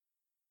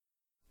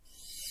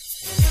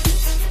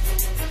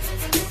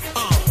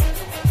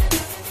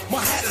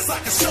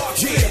a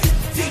shark's fin.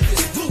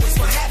 Deepest blue is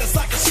my hat is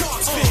like a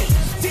shark's fin.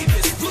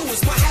 Deepest blue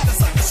is my hat is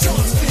like a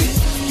shark's fin.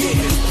 Yeah,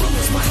 blue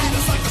is my hat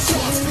is like a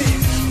shark's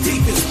fin.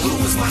 Deepest blue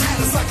is my hat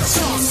is like a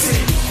shark's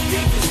fin.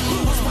 Deepest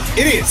blue is my hat.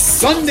 It is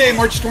Sunday,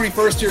 March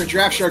 21st here at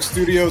Draft Shark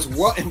Studios.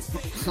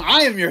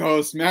 I am your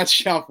host, Matt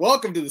Schauf.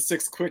 Welcome to the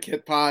 6th Quick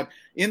Hit Pod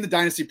in the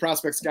Dynasty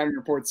Prospect Scouting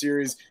Report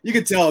series. You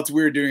can tell it's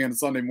weird doing it on a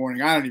Sunday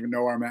morning. I don't even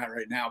know where I'm at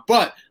right now,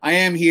 but I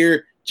am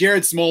here.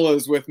 Jared Smola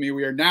is with me.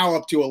 We are now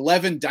up to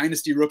 11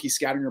 Dynasty Rookie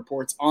Scouting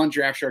Reports on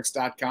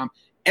DraftSharks.com.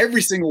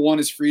 Every single one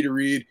is free to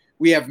read.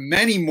 We have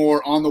many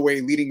more on the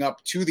way leading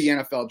up to the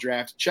NFL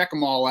Draft. Check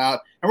them all out.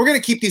 And we're going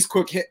to keep these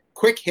quick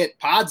hit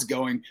pods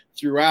going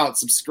throughout.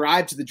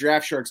 Subscribe to the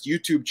Draft Sharks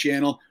YouTube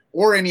channel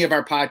or any of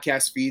our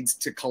podcast feeds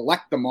to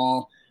collect them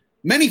all.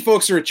 Many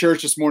folks are at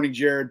church this morning,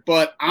 Jared,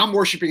 but I'm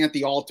worshiping at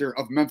the altar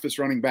of Memphis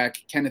running back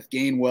Kenneth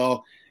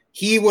Gainwell.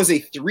 He was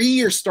a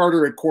 3-year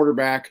starter at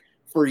quarterback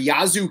for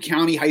Yazoo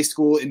County High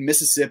School in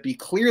Mississippi.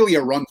 Clearly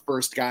a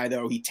run-first guy,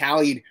 though. He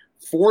tallied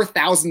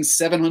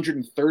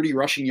 4,730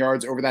 rushing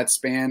yards over that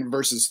span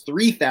versus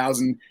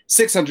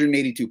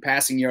 3,682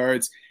 passing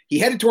yards. He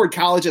headed toward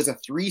college as a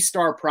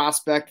 3-star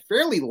prospect,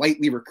 fairly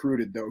lightly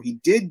recruited, though. He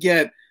did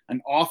get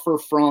an offer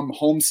from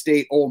home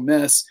state Ole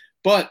Miss,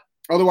 but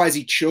otherwise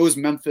he chose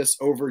Memphis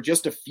over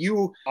just a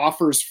few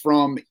offers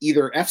from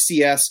either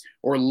FCS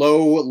or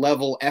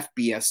low-level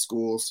FBS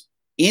schools.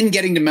 In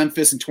getting to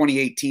Memphis in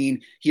 2018,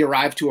 he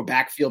arrived to a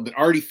backfield that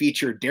already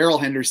featured Darrell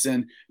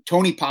Henderson,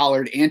 Tony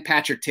Pollard, and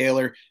Patrick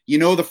Taylor. You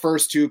know the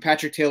first two.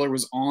 Patrick Taylor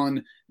was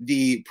on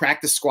the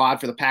practice squad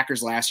for the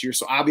Packers last year,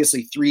 so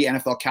obviously 3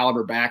 NFL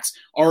caliber backs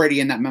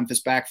already in that Memphis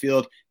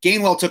backfield.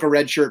 Gainwell took a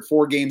red shirt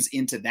 4 games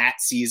into that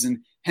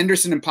season.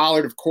 Henderson and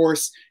Pollard, of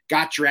course,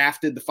 got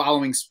drafted the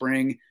following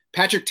spring.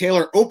 Patrick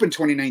Taylor opened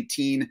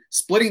 2019,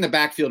 splitting the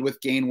backfield with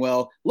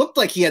Gainwell. Looked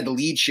like he had the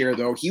lead share,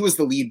 though. He was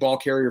the lead ball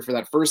carrier for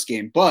that first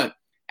game, but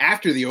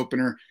after the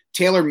opener,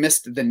 Taylor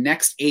missed the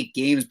next 8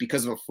 games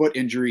because of a foot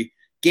injury.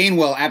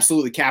 Gainwell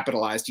absolutely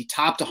capitalized. He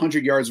topped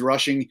 100 yards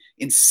rushing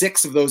in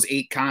 6 of those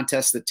 8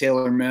 contests that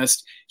Taylor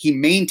missed. He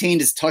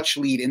maintained his touch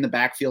lead in the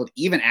backfield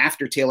even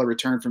after Taylor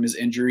returned from his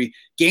injury.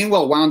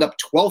 Gainwell wound up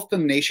 12th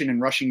in the nation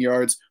in rushing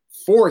yards,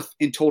 4th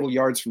in total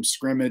yards from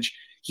scrimmage.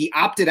 He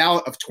opted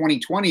out of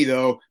 2020,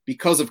 though,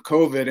 because of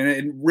COVID, and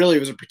it really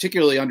was a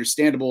particularly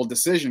understandable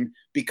decision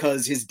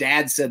because his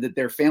dad said that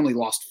their family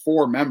lost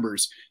 4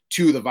 members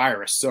to the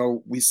virus.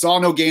 So we saw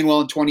no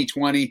Gainwell in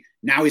 2020.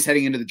 Now he's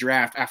heading into the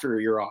draft after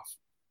a year off.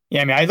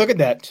 Yeah, I mean, I look at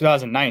that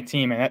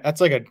 2019, man,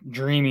 that's like a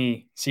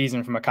dreamy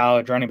season from a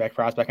college running back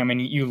prospect. I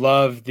mean, you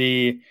love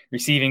the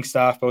receiving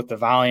stuff, both the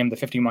volume, the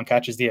 51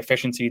 catches, the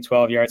efficiency,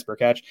 12 yards per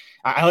catch.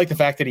 I like the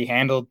fact that he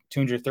handled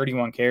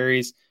 231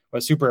 carries,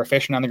 was super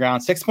efficient on the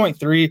ground,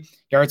 6.3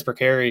 yards per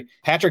carry.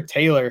 Patrick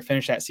Taylor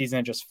finished that season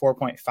at just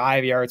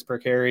 4.5 yards per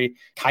carry.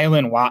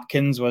 Kylan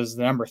Watkins was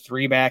the number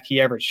 3 back.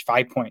 He averaged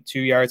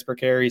 5.2 yards per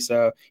carry.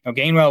 So,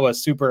 Gainwell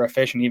was super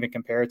efficient even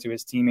compared to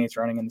his teammates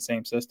running in the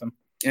same system.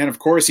 And of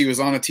course, he was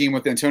on a team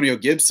with Antonio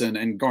Gibson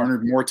and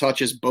garnered more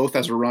touches both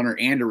as a runner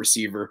and a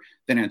receiver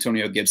than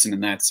Antonio Gibson in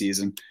that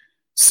season.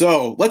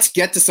 So let's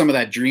get to some of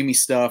that dreamy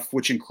stuff,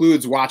 which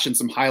includes watching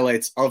some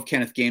highlights of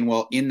Kenneth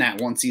Gainwell in that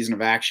one season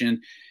of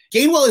action.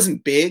 Gainwell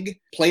isn't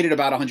big, played at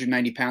about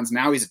 190 pounds.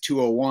 Now he's at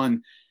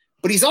 201,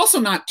 but he's also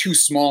not too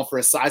small for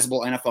a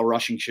sizable NFL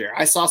rushing share.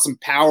 I saw some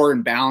power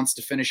and balance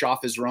to finish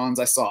off his runs.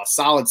 I saw a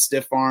solid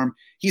stiff arm.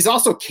 He's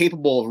also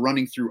capable of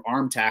running through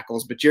arm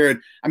tackles. But Jared,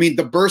 I mean,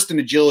 the burst and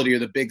agility are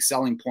the big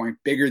selling point,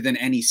 bigger than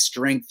any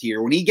strength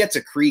here. When he gets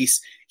a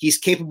crease, he's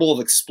capable of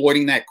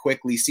exploiting that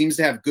quickly, seems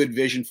to have good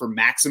vision for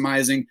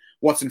maximizing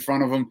what's in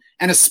front of him,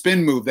 and a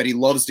spin move that he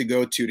loves to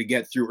go to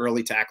get through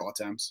early tackle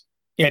attempts.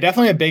 Yeah,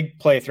 definitely a big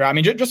playthrough. I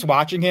mean, just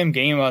watching him,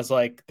 Gainwell was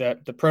like the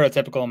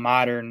prototypical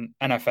modern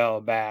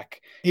NFL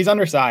back. He's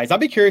undersized. I'll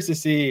be curious to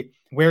see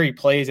where he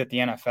plays at the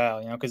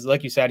NFL, because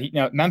like you said,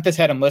 Memphis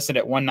had him listed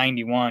at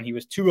 191. He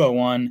was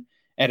 201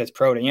 at his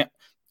pro day.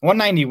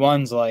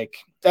 191's like,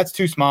 that's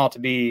too small to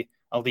be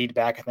a lead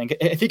back, I think.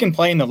 If he can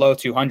play in the low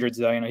 200s,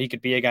 though, he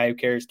could be a guy who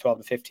carries 12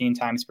 to 15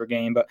 times per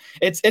game. But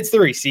it's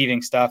the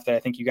receiving stuff that I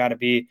think you got to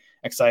be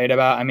excited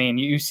about. I mean,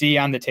 you see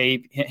on the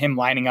tape him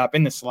lining up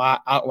in the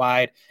slot out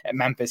wide at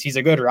Memphis. He's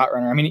a good route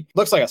runner. I mean, he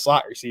looks like a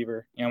slot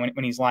receiver,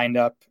 when he's lined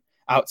up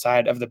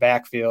outside of the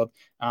backfield.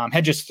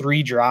 Had just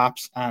 3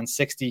 drops on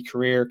 60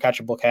 career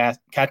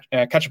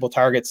catchable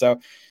targets. So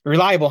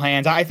reliable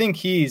hands. I think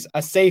he's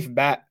a safe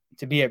bet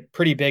to be a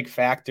pretty big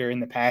factor in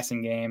the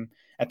passing game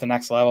at the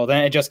next level.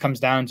 Then it just comes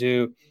down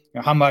to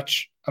how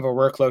much of a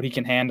workload he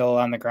can handle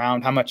on the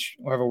ground, how much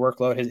of a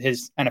workload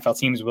his NFL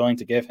team is willing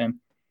to give him.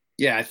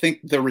 Yeah, I think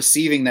the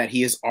receiving that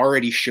he has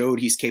already showed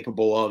he's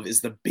capable of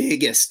is the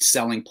biggest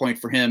selling point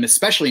for him,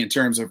 especially in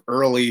terms of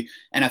early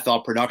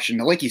NFL production.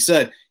 Now, like you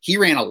said, he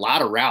ran a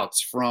lot of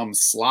routes from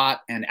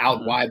slot and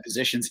out wide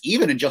positions,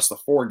 even in just the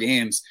 4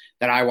 games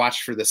that I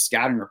watched for the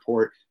scouting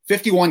report.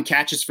 51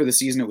 catches for the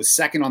season. It was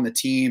second on the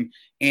team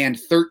and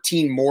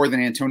 13 more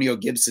than Antonio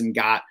Gibson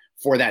got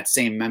for that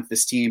same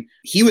Memphis team.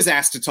 He was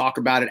asked to talk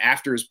about it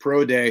after his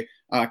pro day.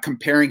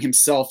 comparing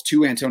himself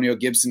to Antonio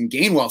Gibson.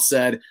 Gainwell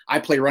said, I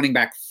play running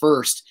back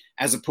first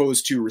as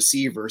opposed to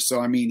receiver.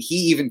 So, I mean, he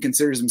even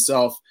considers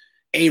himself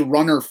a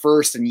runner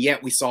first, and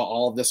yet we saw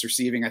all of this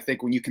receiving. I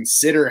think when you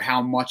consider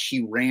how much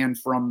he ran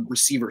from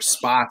receiver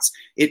spots,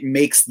 it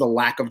makes the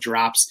lack of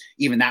drops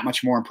even that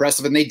much more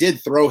impressive. And they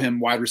did throw him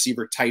wide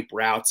receiver type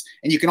routes.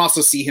 And you can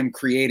also see him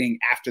creating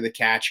after the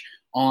catch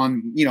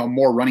on,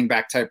 more running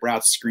back type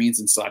routes, screens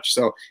and such.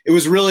 So it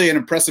was really an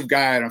impressive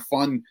guy and a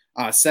fun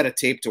set of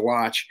tape to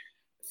watch.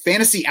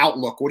 Fantasy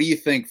outlook, what do you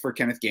think for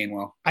Kenneth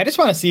Gainwell? I just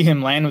want to see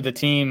him land with a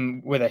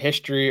team with a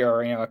history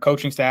or, a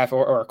coaching staff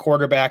or a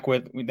quarterback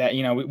with that,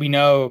 we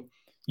know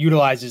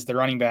utilizes the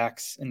running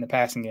backs in the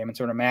passing game and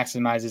sort of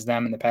maximizes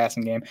them in the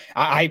passing game.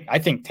 I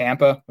think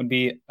Tampa would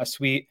be a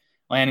sweet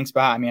landing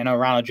spot. I mean, I know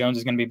Ronald Jones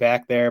is going to be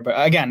back there, but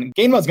again,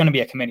 Gainwell's going to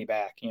be a committee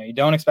back. You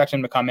don't expect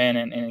him to come in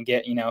and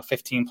get,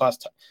 15 plus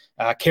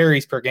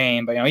carries per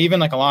game, but,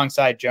 even like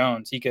alongside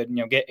Jones, he could,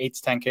 get 8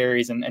 to 10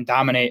 carries and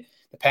dominate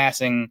the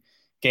passing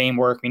game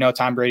work. We know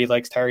Tom Brady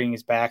likes targeting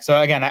his back.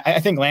 So again, I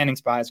think landing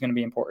spot is going to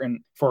be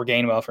important for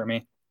Gainwell for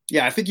me.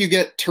 Yeah, I think you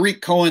get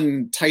Tariq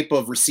Cohen type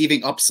of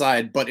receiving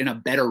upside, but in a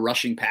better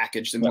rushing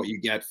package than what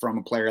you get from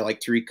a player like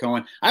Tariq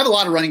Cohen. I have a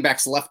lot of running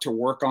backs left to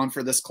work on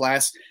for this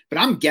class, but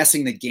I'm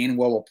guessing that Gainwell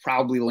will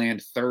probably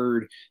land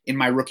third in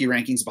my rookie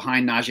rankings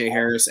behind Najee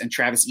Harris and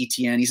Travis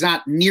Etienne. He's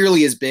not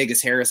nearly as big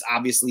as Harris.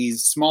 Obviously,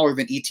 he's smaller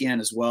than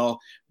Etienne as well,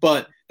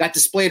 but that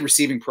displayed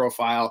receiving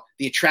profile,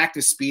 the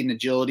attractive speed and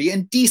agility,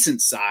 and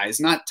decent size,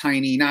 not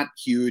tiny, not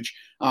huge.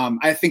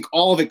 I think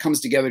all of it comes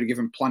together to give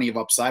him plenty of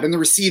upside. And the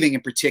receiving in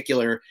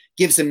particular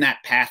gives him that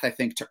path, I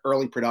think, to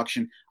early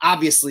production.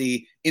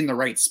 Obviously, in the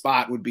right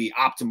spot would be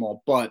optimal,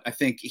 but I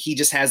think he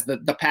just has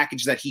the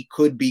package that he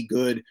could be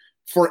good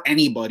for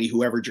anybody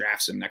who ever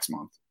drafts him next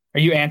month. Are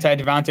you anti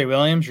Devontae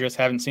Williams? You just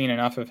haven't seen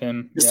enough of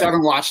him. Just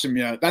haven't watched him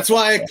yet. That's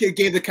why I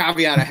gave the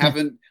caveat.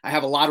 I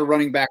have a lot of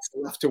running backs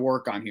left to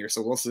work on here,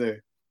 so we'll see.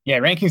 Yeah,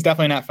 ranking's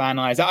definitely not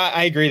finalized.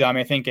 I agree, though. I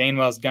mean, I think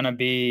Gainwell's going to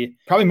be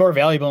probably more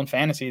valuable in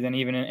fantasy than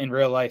even in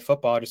real life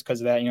football, just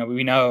because of that.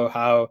 We know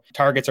how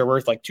targets are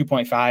worth like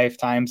 2.5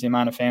 times the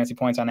amount of fantasy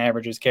points on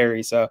average as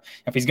carry. So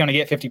if he's going to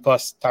get 50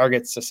 plus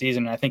targets a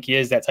season, and I think he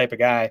is that type of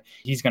guy,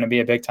 he's going to be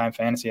a big time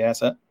fantasy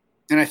asset.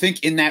 And I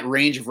think in that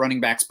range of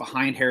running backs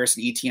behind Harris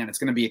and Etienne, it's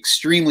going to be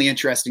extremely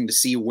interesting to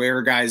see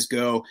where guys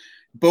go,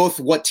 both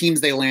what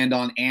teams they land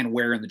on and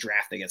where in the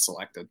draft they get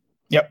selected.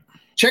 Yep.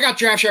 Check out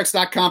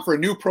DraftSharks.com for a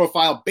new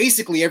profile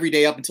basically every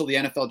day up until the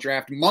NFL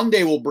draft.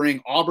 Monday will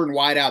bring Auburn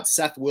wideout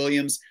Seth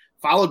Williams,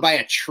 followed by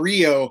a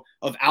trio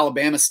of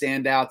Alabama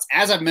standouts.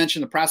 As I've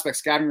mentioned, the prospect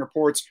scouting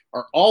reports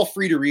are all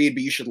free to read,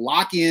 but you should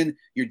lock in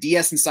your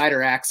DS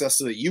Insider access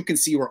so that you can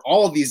see where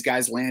all of these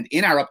guys land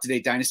in our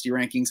up-to-date Dynasty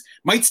rankings.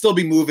 Might still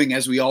be moving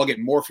as we all get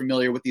more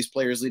familiar with these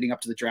players leading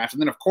up to the draft.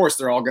 And then, of course,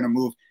 they're all going to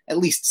move at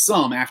least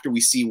some after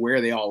we see where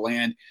they all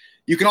land.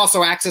 You can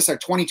also access our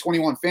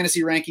 2021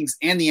 fantasy rankings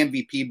and the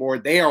MVP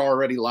board. They are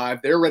already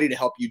live. They're ready to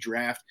help you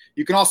draft.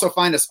 You can also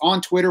find us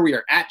on Twitter. We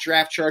are at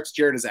DraftSharks.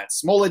 Jared is at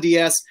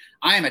SmolaDS.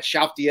 I am at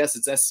SchaufDS.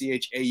 It's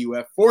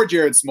SCHAUF for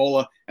Jared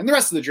Smola and the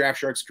rest of the Draft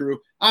Sharks crew.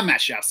 I'm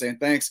Matt Schauf saying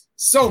thanks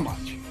so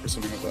much for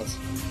swimming with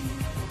us.